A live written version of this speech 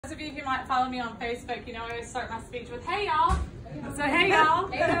those of you who might follow me on Facebook, you know I always start my speech with, hey y'all. So hey y'all.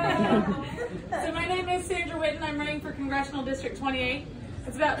 So my name is Sandra and I'm running for Congressional District 28.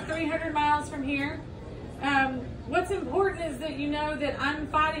 It's about 300 miles from here. What's important is that you know that I'm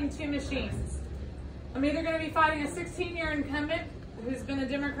fighting two machines. I'm either going to be fighting a 16-year incumbent who's been a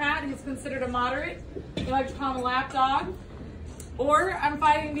Democrat, who's considered a moderate, we like to call him a lapdog, or I'm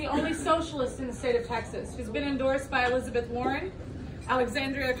fighting the only socialist in the state of Texas, who's been endorsed by Elizabeth Warren,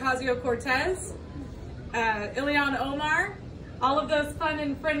 Alexandria Ocasio-Cortez, Ilhan Omar, all of those fun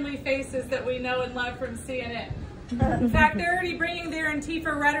and friendly faces that we know and love from CNN. In fact, they're already bringing their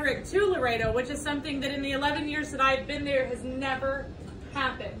Antifa rhetoric to Laredo, which is something that in the 11 years that I've been there has never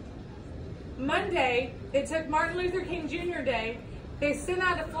happened. Monday, they took Martin Luther King Jr. Day. They sent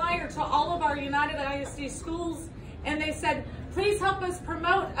out a flyer to all of our United ISD schools, and they said, please help us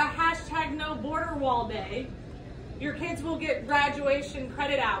promote a hashtag No Border Wall Day. Your kids will get graduation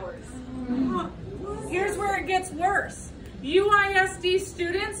credit hours. Here's where it gets worse. UISD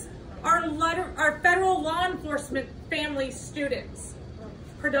students are federal law enforcement family students,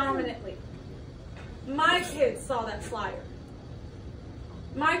 predominantly. My kids saw that flyer.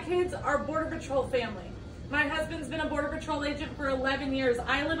 My kids are Border Patrol family. My husband's been a Border Patrol agent for 11 years.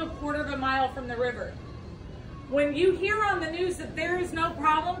 I live a quarter of a mile from the river. When you hear on the news that there is no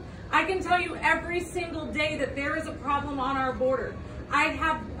problem, I can tell you every single day that there is a problem on our border. I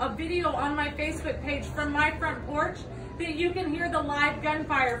have a video on my Facebook page from my front porch that you can hear the live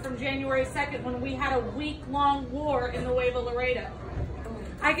gunfire from January 2nd when we had a week-long war in the Nuevo Laredo.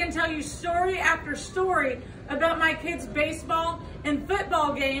 I can tell you story after story about my kids' baseball and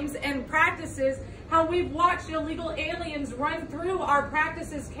football games and practices, how we've watched illegal aliens run through our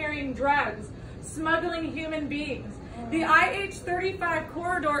practices carrying drugs, smuggling human beings. The IH-35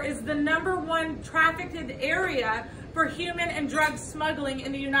 corridor is the #1 trafficked area for human and drug smuggling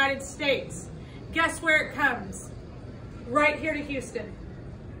in the United States. Guess where it comes? Right here to Houston.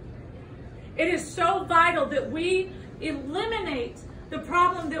 It is so vital that we eliminate the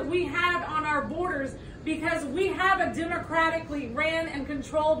problem that we have on our borders because we have a democratically ran and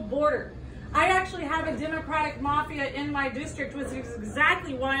controlled border. I actually have a Democratic mafia in my district, which is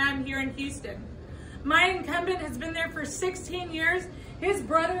exactly why I'm here in Houston. My incumbent has been there for 16 years. His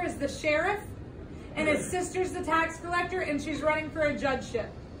brother is the sheriff, and his sister's the tax collector, and she's running for a judgeship.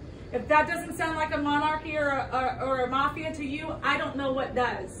 If that doesn't sound like a monarchy or a mafia to you, I don't know what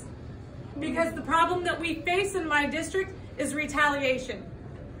does. Because the problem that we face in my district is retaliation.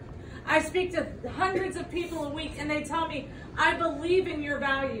 I speak to hundreds of people a week, and they tell me, I believe in your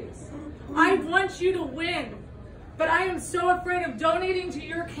values. I want you to win. But I am so afraid of donating to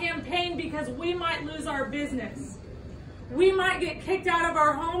your campaign because we might lose our business. We might get kicked out of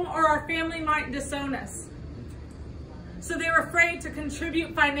our home or our family might disown us. So they're afraid to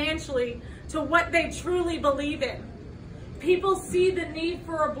contribute financially to what they truly believe in. People see the need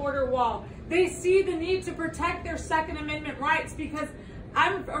for a border wall. They see the need to protect their Second Amendment rights because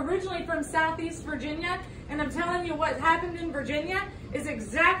I'm originally from Southeast Virginia, and I'm telling you what happened in Virginia is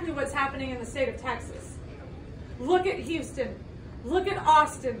exactly what's happening in the state of Texas. Look at Houston, look at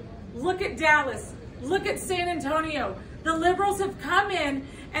Austin, look at Dallas, look at San Antonio. The liberals have come in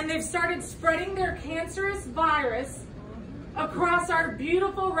and they've started spreading their cancerous virus across our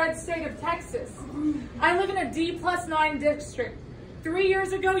beautiful red state of Texas. I live in a D+9 district. 3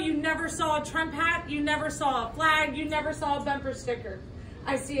 years ago, you never saw a Trump hat, you never saw a flag, you never saw a bumper sticker.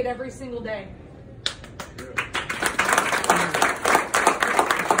 I see it every single day.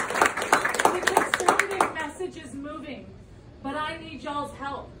 Is moving, but I need y'all's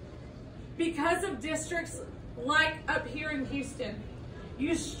help. Because of districts like up here in Houston,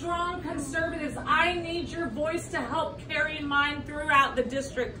 you strong conservatives, I need your voice to help carry mine throughout the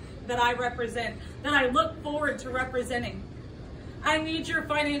district that I represent, that I look forward to representing. I need your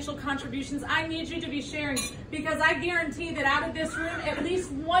financial contributions. I need you to be sharing because I guarantee that out of this room, at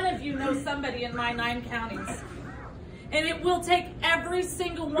least one of you knows somebody in my 9 counties. And it will take every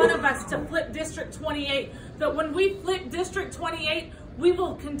single one of us to flip District 28. But when we flip District 28, we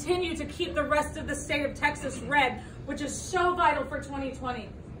will continue to keep the rest of the state of Texas red, which is so vital for 2020.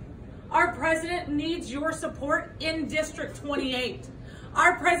 Our president needs your support in District 28.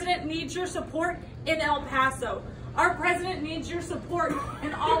 Our president needs your support in El Paso. Our president needs your support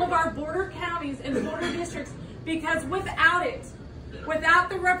in all of our border counties and border districts because without it, without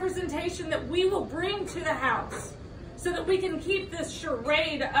the representation that we will bring to the House, so that we can keep this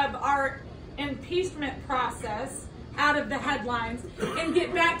charade of our impeachment process out of the headlines and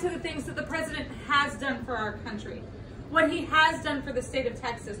get back to the things that the president has done for our country. What he has done for the state of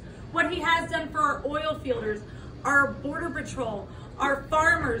Texas, what he has done for our oil fielders, our border patrol, our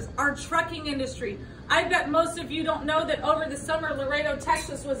farmers, our trucking industry. I bet most of you don't know that over the summer, Laredo,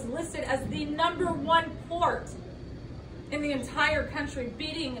 Texas was listed as the #1 port in the entire country,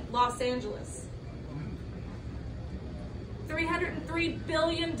 beating Los Angeles. $303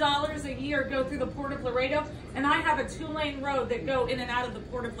 billion a year go through the Port of Laredo, and I have a 2-lane road that go in and out of the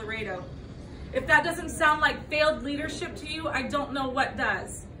Port of Laredo. If that doesn't sound like failed leadership to you, I don't know what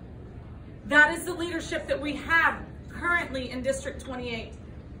does. That is the leadership that we have currently in District 28.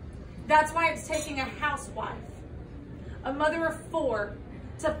 That's why it's taking a housewife, a mother of 4,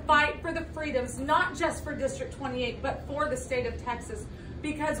 to fight for the freedoms, not just for District 28, but for the state of Texas.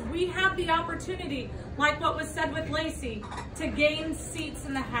 Because we have the opportunity, like what was said with Lacey, to gain seats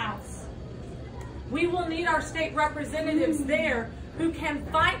in the House. We will need our state representatives there who can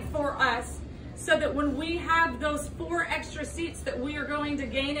fight for us so that when we have those 4 extra seats that we are going to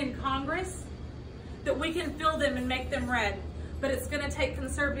gain in Congress, that we can fill them and make them red. But it's going to take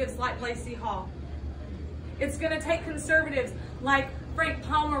conservatives like Lacey Hall. It's going to take conservatives like Frank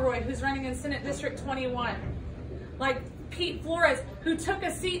Pomeroy, who's running in Senate District 21. Like Pete Flores, who took a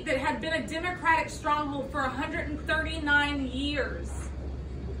seat that had been a Democratic stronghold for 139 years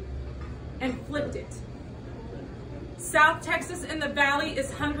and flipped it. South Texas and the Valley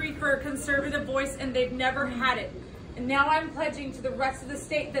is hungry for a conservative voice, and they've never had it. And now I'm pledging to the rest of the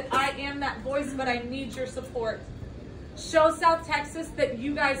state that I am that voice, but I need your support. Show South Texas that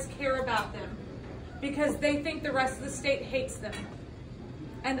you guys care about them, because they think the rest of the state hates them.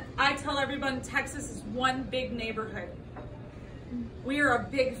 And I tell everyone, Texas is one big neighborhood. We are a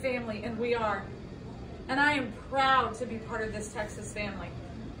big family, and we are. And I am proud to be part of this Texas family.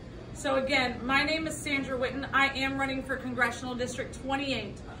 So again, my name is Sandra Witten. I am running for Congressional District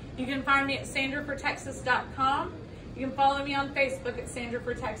 28. You can find me at sandrafortexas.com. You can follow me on Facebook at Sandra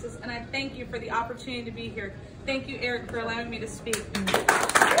for Texas. And I thank you for the opportunity to be here. Thank you, Eric, for allowing me to speak.